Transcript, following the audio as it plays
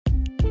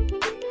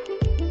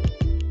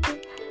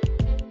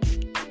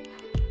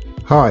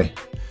Hi,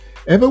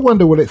 ever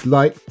wonder what it's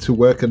like to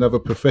work another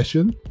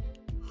profession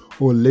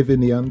or live in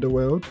the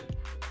underworld?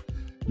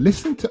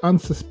 Listen to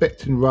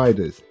unsuspecting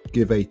riders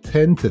give a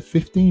 10 to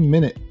 15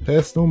 minute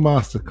personal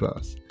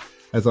masterclass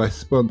as I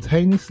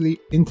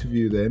spontaneously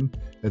interview them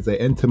as they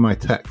enter my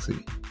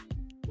taxi.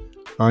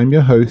 I'm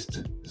your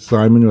host,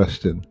 Simon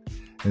Rushton,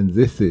 and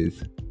this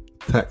is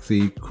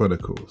Taxi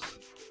Chronicles.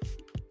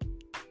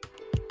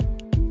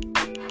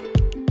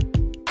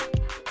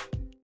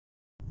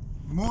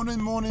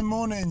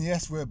 Morning.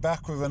 Yes, we're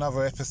back with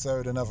another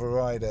episode, another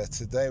rider.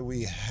 Today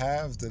we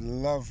have the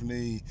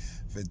lovely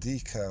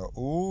Vedika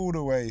all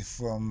the way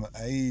from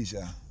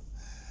Asia.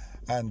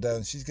 And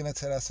she's going to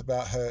tell us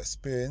about her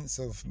experience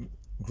of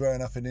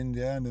growing up in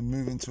India and then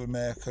moving to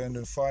America and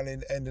then finally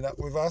ending up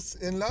with us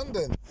in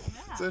London.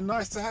 Yeah. So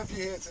nice to have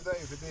you here today,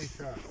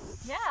 Vedika.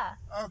 Yeah.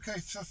 Okay,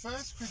 so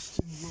first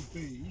question would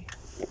be,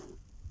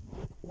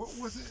 what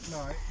was it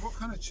like? What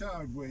kind of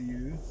child were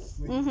you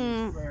when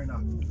you were growing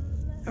up?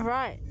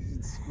 Right.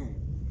 In school.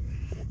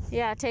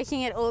 Yeah,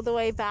 taking it all the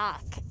way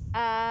back.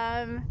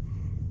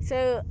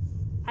 So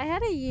I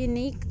had a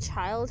unique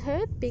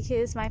childhood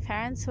because my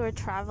parents were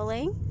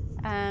traveling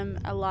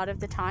a lot of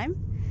the time.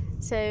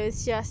 So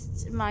it's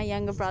just my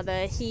younger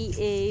brother. He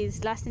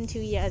is less than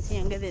 2 years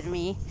younger than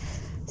me.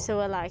 So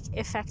we're like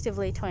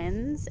effectively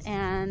twins,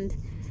 and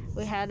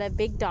we had a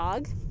big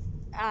dog.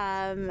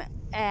 And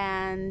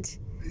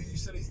You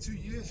said he's 2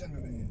 years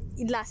younger than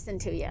you? less than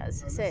 2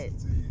 years. Oh, So less than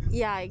 2 years.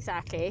 yeah,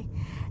 exactly.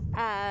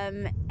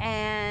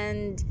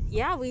 And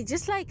yeah, we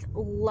just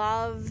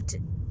loved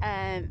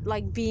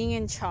being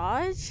in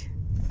charge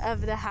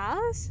of the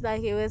house.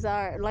 Like it was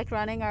our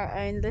running our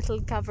own little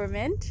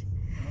government.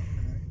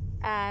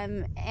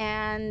 Okay.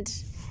 And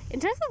in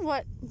terms of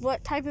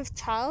what type of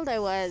child I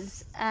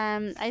was,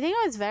 I think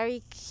I was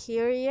very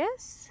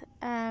curious.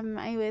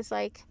 I was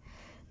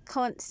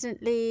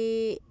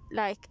constantly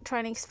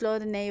trying to explore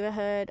the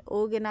neighborhood,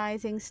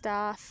 organizing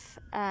stuff.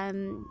 I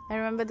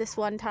remember this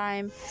one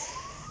time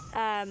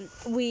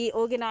we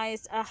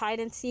organized a hide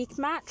and seek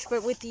match,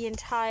 but with the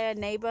entire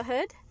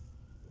neighborhood.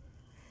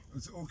 It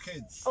was all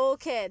kids?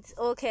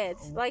 All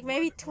kids.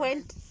 Maybe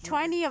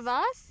 20 of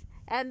us,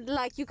 and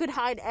you could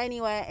hide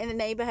anywhere in the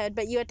neighborhood,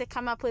 but you had to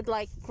come up with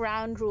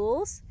ground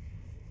rules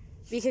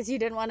because you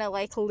didn't want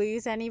to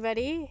lose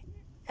anybody,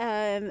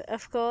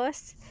 of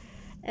course.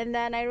 And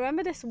then I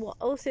remember this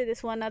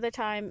one other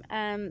time,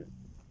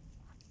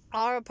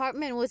 our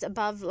apartment was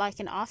above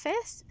an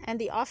office, and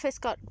the office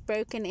got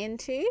broken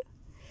into.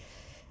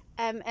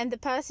 And the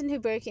person who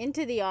broke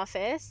into the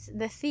office,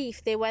 the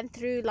thief, they went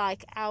through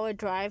our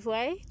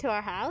driveway to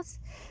our house.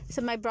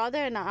 So my brother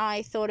and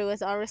I thought it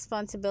was our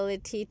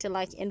responsibility to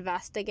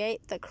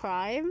investigate the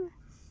crime.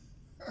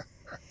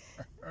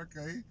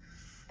 Okay.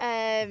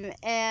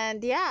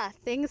 And yeah,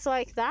 things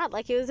like that.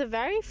 It was a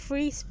very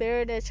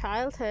free-spirited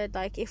childhood.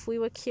 If we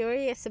were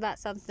curious about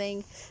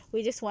something,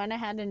 we just went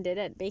ahead and did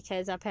it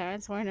because our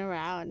parents weren't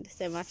around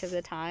so much of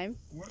the time.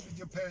 What did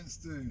your parents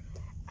do?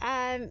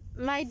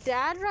 My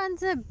dad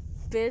runs a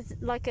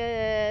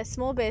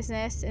small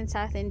business in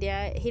South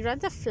India. He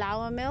runs a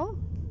flour mill.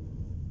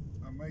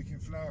 I'm making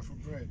flour for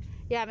bread.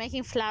 Yeah,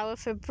 making flour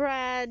for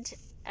bread,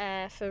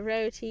 for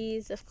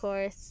rotis, of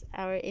course,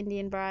 our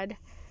Indian bread.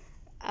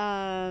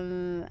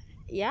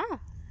 Yeah,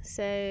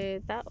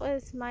 so that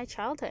was my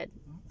childhood.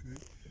 Okay.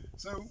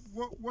 So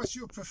what's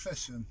your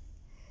profession?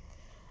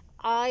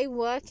 I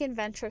work in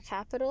venture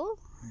capital.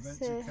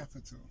 Venture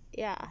capital.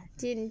 Yeah.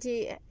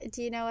 Okay.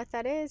 Do you know what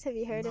that is? Have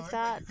you heard of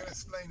that? But you can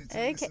explain it to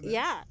me. Okay.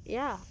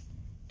 Yeah.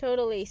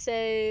 Totally. So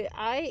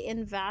I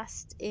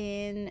invest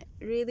in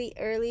really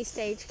early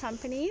stage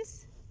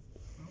companies.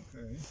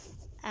 Okay.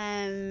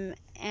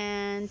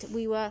 And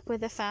we work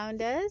with the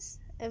founders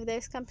of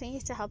those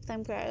companies to help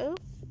them grow,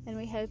 and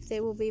we hope they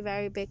will be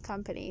very big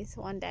companies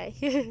one day.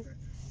 Okay.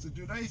 So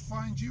do they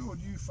find you or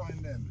do you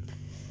find them?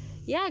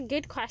 Yeah,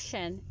 good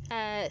question.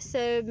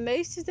 So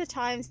most of the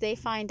times they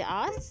find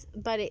us,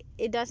 but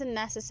it doesn't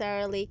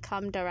necessarily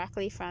come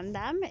directly from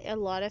them. A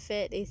lot of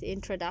it is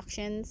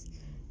introductions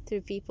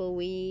through people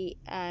we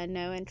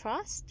know and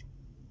trust.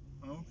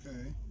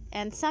 Okay.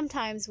 And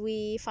sometimes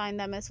we find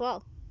them as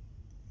well.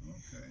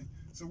 Okay.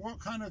 So what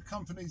kind of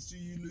companies do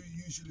you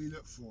usually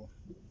look for?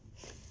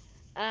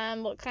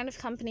 What kind of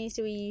companies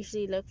do we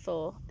usually look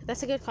for?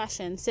 That's a good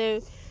question.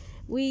 So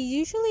we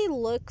usually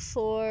look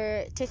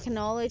for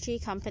technology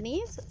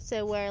companies,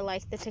 so where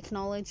the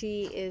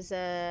technology is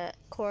a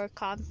core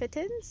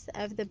competence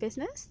of the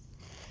business,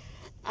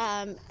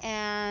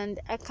 and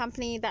a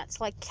company that's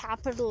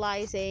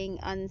capitalizing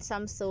on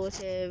some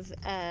sort of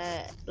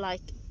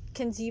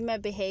consumer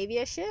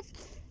behavior shift.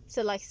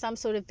 So some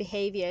sort of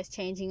behavior is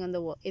changing in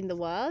the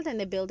world, and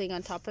they're building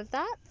on top of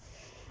that,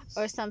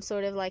 or some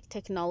sort of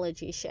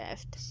technology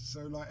shift.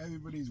 So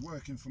everybody's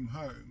working from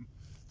home.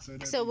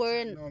 So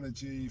we're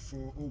technology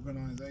for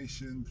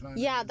organization,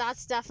 planning. Yeah,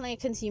 that's definitely a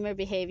consumer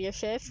behavior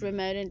shift,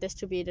 remote and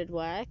distributed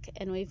work,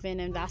 and we've been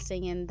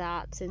investing in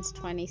that since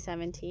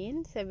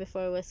 2017, so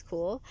before it was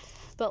cool.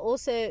 But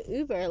also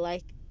Uber,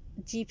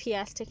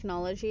 GPS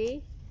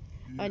technology,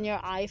 on your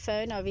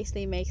iPhone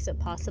obviously makes it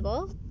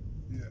possible.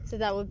 Yeah. So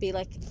that would be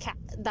like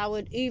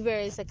Uber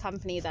is a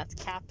company that's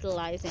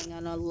capitalizing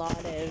on a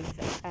lot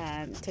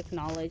of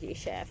technology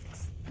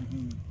shifts.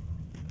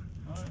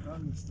 I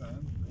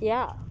understand.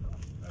 Yeah.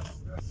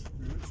 That's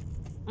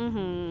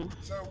good.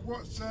 So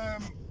what's the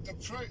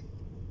pro?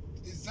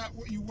 Is that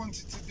what you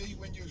wanted to be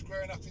when you was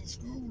growing up in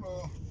school,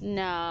 or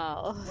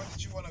No. what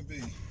did you want to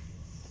be?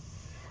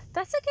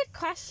 That's a good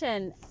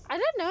question. I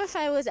don't know if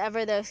I was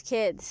ever those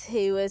kids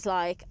who was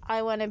like,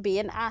 I want to be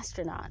an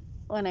astronaut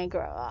when I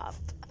grow up.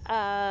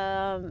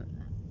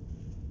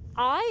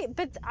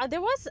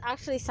 There was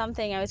actually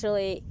something I was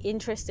really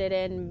interested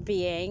in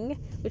being,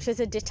 which was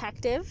a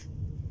detective.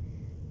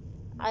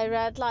 I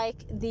read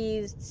like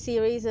these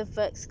series of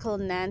books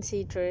called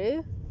Nancy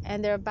Drew,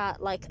 and they're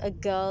about like a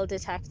girl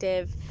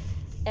detective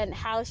and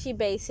how she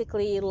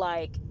basically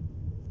like,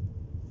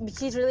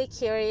 she's really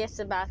curious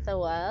about the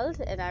world,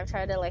 and I've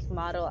tried to like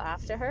model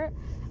after her.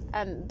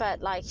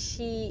 But like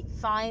she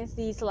finds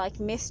these like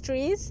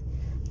mysteries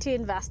to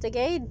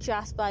investigate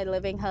just by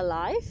living her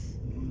life.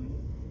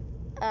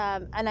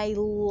 And I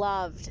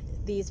loved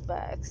these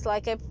books.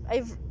 Like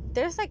I've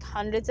there's like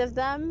hundreds of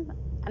them,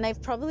 and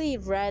I've probably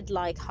read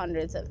like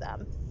hundreds of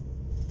them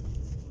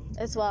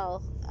as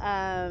well.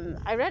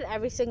 I read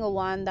every single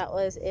one that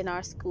was in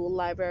our school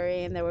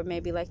library, and there were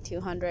maybe like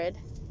 200.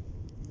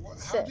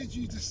 How did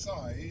you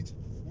decide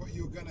what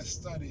you were going to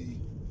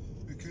study?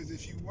 Because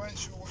if you weren't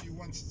sure what you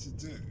wanted to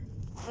do,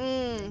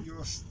 then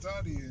your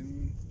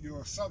studying,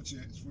 your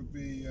subjects would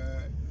be,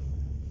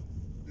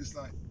 it's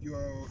like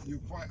you're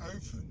quite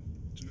open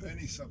to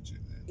any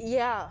subject then.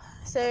 Yeah,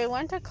 so I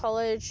went to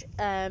college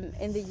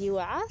in the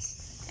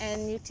US,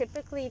 and you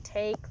typically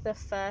take the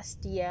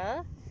first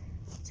year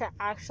to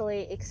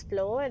actually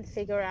explore and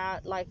figure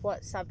out like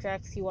what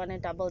subjects you want to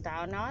double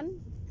down on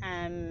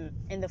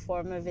in the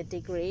form of a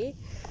degree.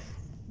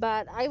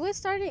 But I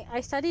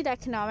studied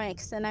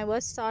economics, and I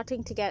was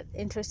starting to get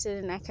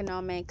interested in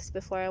economics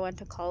before I went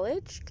to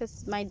college,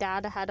 because my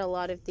dad had a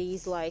lot of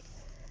these like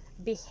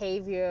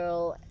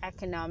behavioral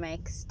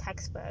economics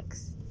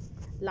textbooks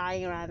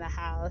lying around the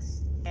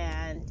house,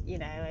 and you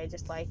know, I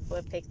just like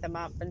would pick them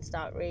up and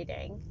start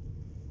reading.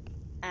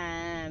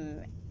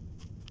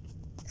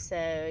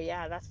 So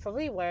yeah, that's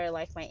probably where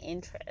like my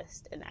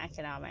interest in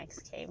economics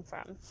came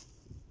from.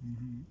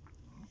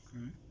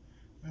 Okay,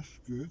 that's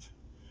good.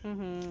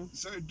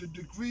 So the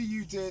degree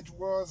you did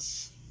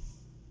was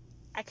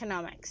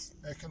Economics.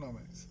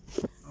 Economics.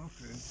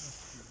 Okay,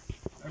 that's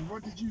good. And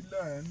what did you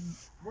learn?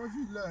 What have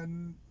you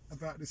learned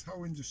about this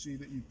whole industry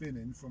that you've been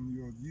in, from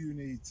your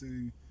uni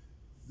to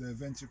the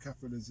venture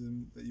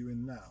capitalism that you're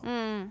in now,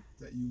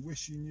 that you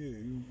wish you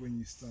knew when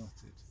you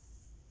started?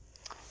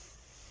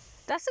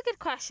 That's a good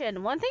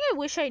question. One thing I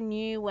wish I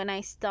knew when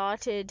I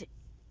started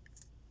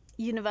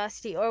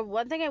university, or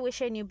one thing I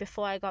wish I knew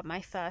before I got my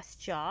first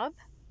job,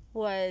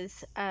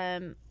 was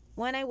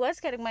when I was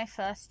getting my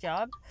first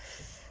job,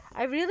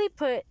 I really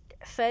put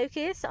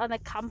focus on the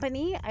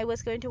company I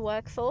was going to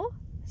work for.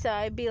 So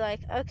I'd be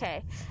like,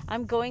 okay,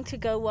 I'm going to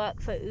go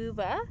work for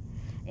Uber,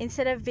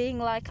 instead of being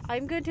like,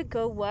 I'm going to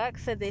go work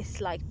for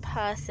this like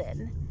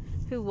person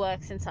who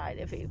works inside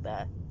of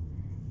Uber.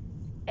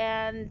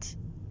 And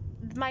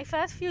my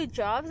first few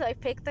jobs, I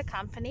picked the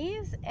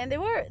companies, and they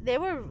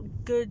were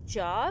good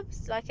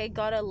jobs. Like I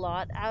got a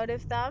lot out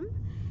of them.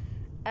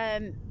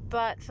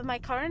 But for my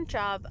current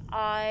job,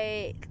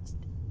 I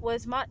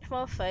was much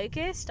more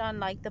focused on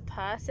like the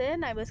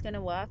person I was going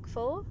to work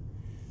for,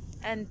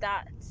 and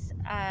that's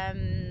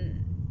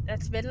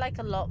been like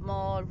a lot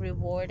more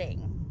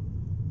rewarding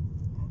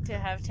to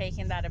have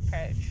taken that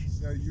approach.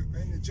 So you,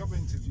 in the job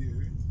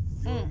interview,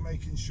 you're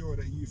making sure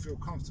that you feel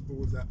comfortable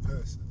with that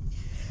person.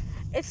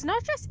 It's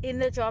not just in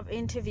the job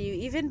interview.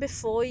 Even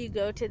before you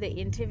go to the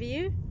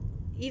interview,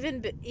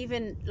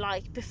 even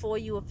like before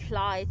you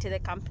apply to the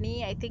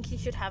company, I think you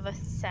should have a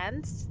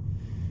sense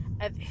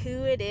of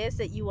who it is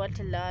that you want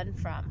to learn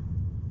from.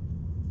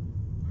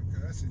 Okay,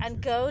 that's interesting.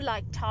 And go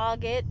like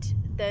target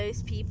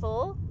those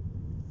people.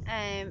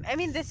 I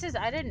mean,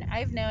 I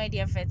have no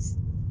idea if it's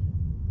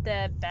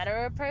the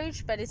better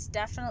approach, but it's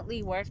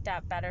definitely worked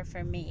out better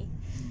for me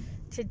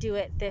to do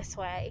it this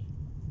way.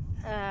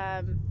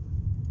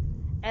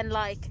 And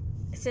like,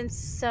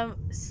 since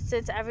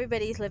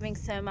everybody's living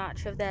so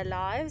much of their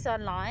lives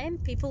online,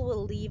 people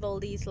will leave all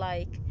these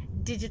like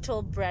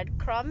digital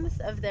breadcrumbs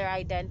of their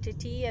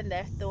identity and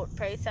their thought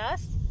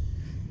process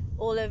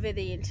all over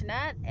the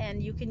internet,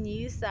 and you can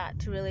use that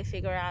to really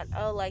figure out,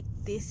 oh, like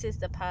this is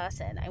the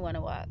person I want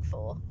to work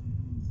for,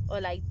 or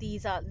like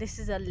this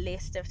is a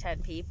list of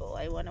 10 people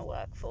I want to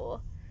work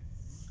for.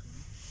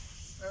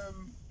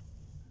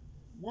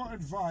 What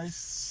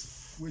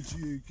advice would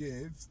you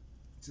give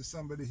to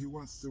somebody who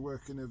wants to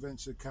work in a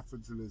venture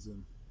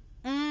capitalism?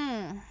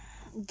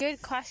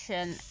 Good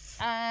question.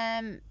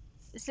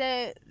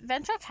 So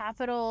venture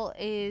capital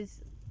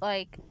is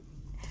like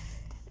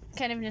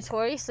kind of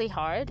notoriously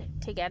hard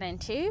to get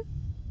into,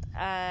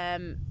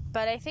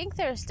 but I think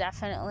there's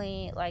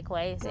definitely like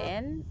ways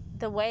in.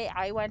 The way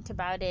I went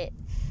about it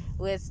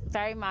was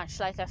very much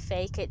like a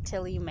fake it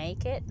till you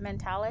make it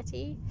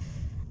mentality.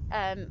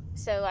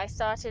 So I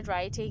started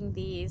writing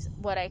these,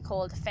 what I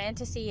called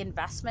fantasy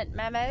investment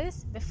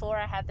memos before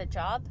I had the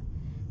job.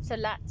 So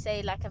let's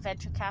say like a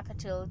venture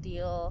capital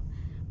deal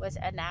was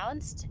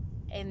announced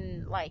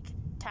in like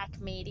tech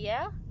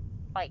media,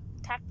 like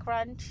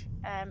TechCrunch,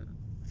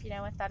 if you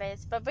know what that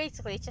is. But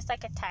basically it's just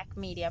like a tech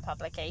media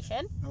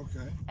publication.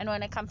 Okay. And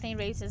when a company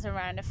raises a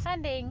round of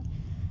funding,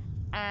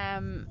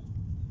 and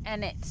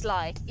it's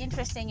like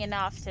interesting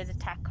enough to the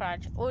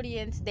TechCrunch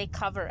audience, they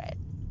cover it.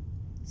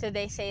 So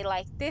they say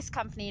like, this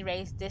company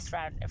raised this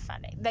round of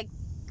funding. Like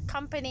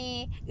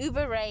company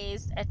Uber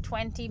raised a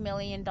 $20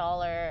 million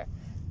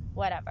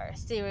whatever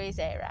Series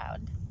A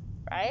round,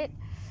 right?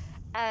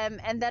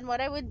 And then what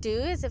I would do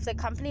is, if the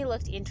company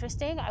looked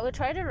interesting, I would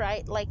try to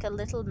write like a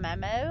little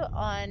memo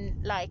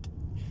on like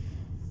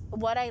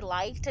what I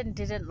liked and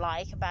didn't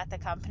like about the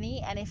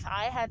company, and if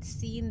I had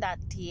seen that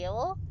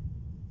deal,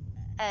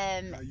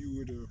 How you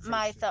would have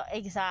my thought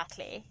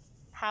exactly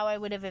how I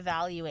would have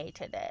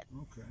evaluated it.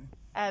 Okay.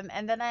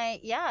 And then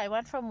I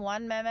went from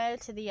one memo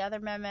to the other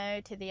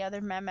memo to the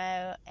other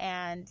memo,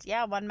 and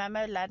one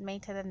memo led me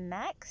to the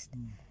next.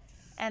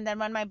 And then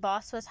when my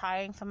boss was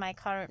hiring for my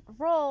current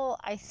role,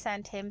 I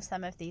sent him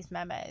some of these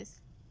memos.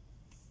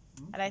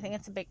 And I think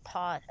it's a big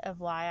part of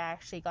why I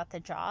actually got the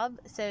job.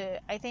 So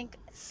I think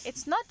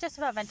it's not just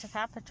about venture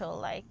capital.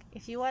 Like,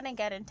 if you want to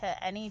get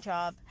into any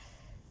job,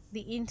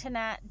 the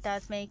internet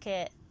does make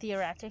it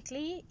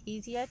theoretically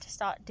easier to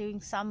start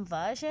doing some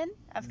version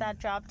of that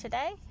job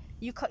today.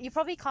 You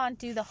probably can't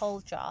do the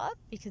whole job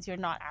because you're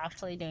not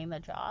actually doing the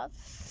job.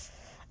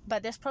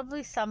 But there's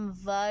probably some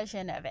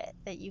version of it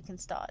that you can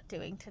start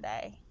doing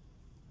today.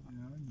 Yeah,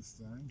 I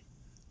understand.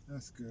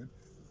 That's good.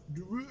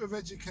 The route of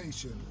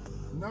education,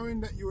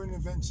 knowing that you're in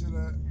venture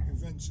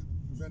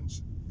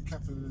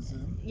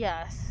capitalism.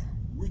 Yes.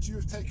 Would you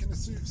have taken the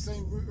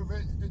same route of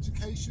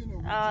education?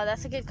 Or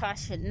That's a good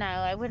question. No,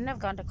 I wouldn't have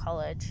gone to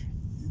college.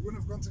 You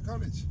wouldn't have gone to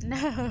college?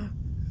 No.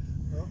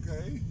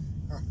 Okay.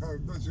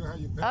 I'm not sure how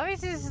you...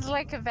 Obviously, this is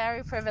like a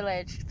very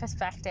privileged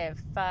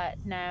perspective, but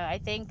no, I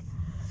think...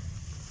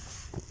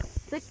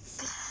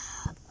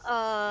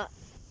 I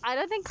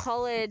don't think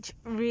college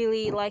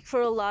really, like,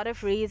 for a lot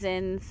of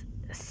reasons,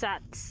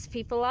 sets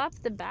people up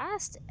the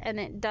best, and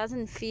it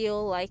doesn't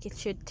feel like it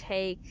should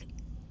take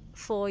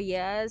 4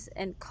 years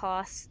and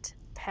cost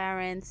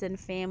parents and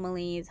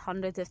families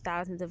hundreds of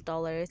thousands of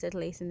dollars, at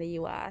least in the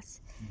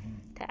US,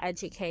 to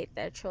educate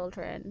their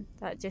children.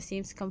 That just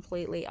seems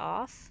completely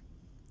off.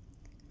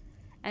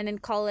 And in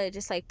college,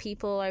 it's like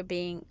people are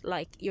being,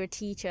 like, your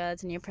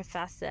teachers and your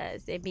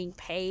professors, they're being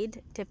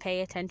paid to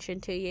pay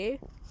attention to you,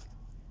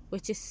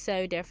 which is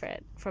so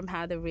different from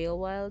how the real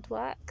world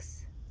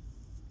works.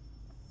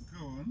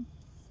 Go on.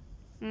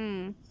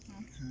 Okay,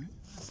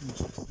 that's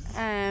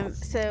interesting.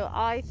 So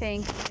I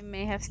think I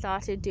may have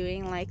started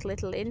doing, like,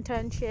 little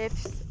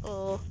internships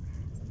or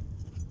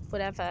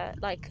whatever,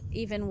 like,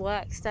 even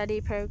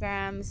work-study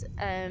programs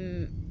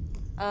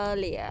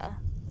earlier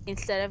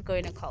instead of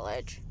going to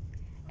college.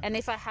 And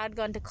if I had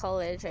gone to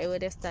college, I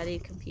would have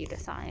studied computer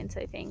science,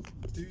 I think.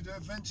 Do the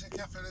venture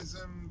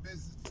capitalism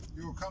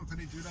your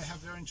company, do they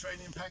have their own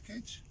training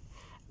package?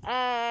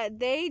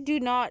 They do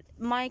not.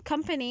 My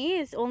company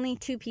is only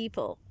 2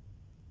 people.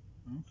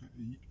 Okay.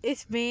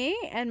 It's me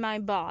and my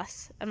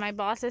boss. And my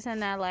boss is in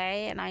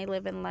LA and I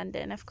live in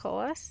London, of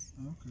course.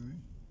 Okay.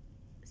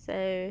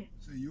 So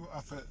you're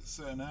up at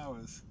certain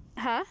hours?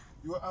 Huh?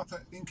 You're up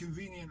at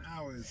inconvenient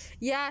hours?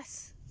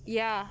 Yes.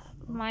 Yeah.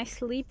 My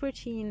sleep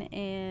routine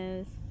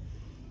is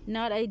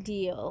not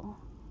ideal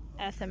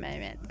at the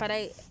moment, but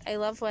I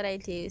love what I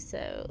do,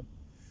 so...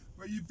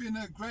 Well, you've been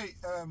a great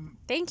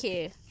thank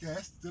you.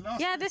 Guest.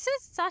 This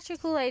is such a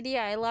cool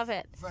idea. I love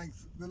it.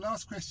 Thanks. The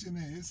last question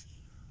is,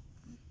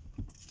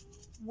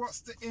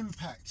 what's the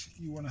impact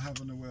you want to have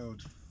on the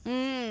world?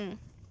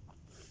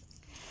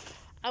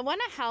 I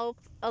want to help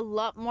a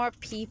lot more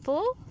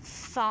people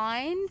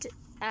find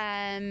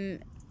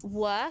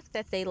work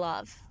that they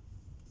love.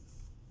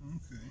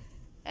 Okay.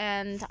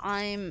 And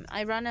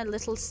I run a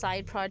little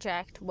side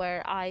project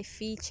where I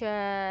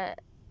feature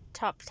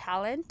top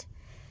talent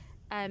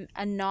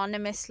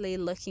anonymously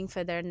looking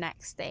for their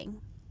next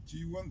thing. Do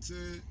you want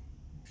to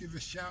give a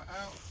shout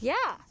out?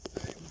 Yeah.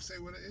 Say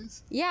what it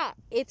is? Yeah,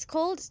 it's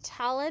called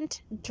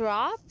Talent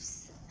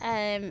Drops,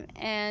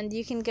 and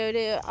you can go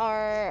to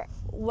our...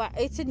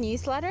 It's a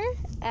newsletter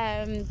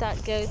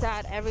that goes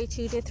out every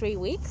 2 to 3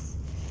 weeks,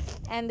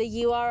 and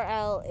the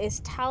URL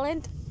is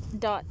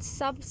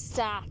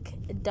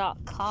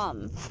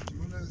talent.substack.com.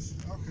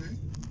 Okay.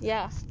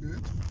 Yeah. That's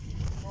good.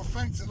 Well,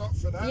 thanks a lot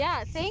for that.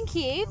 Yeah, thank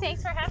you.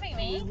 Thanks for having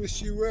me. We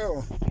wish you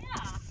well.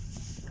 Yeah.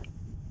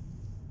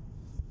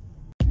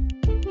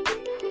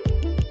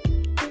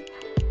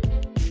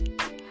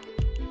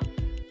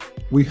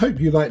 We hope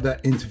you liked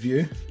that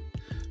interview.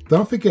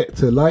 Don't forget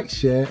to like,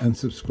 share and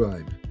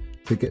subscribe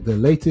to get the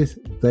latest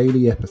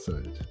daily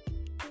episode.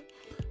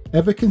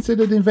 Ever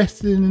considered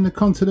investing in the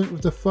continent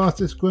with the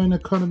fastest growing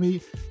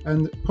economy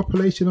and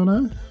population on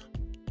Earth?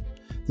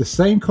 The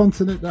same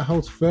continent that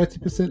holds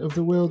 30% of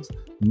the world's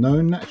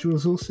known natural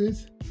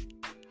resources?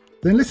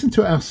 Then listen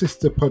to our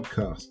sister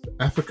podcast,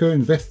 Africa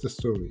Investor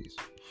Stories,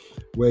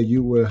 where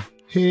you will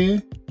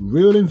hear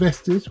real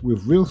investors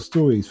with real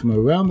stories from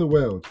around the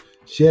world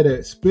share their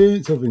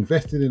experience of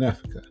investing in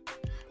Africa.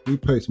 We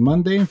post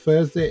Monday and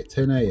Thursday at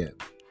 10 a.m.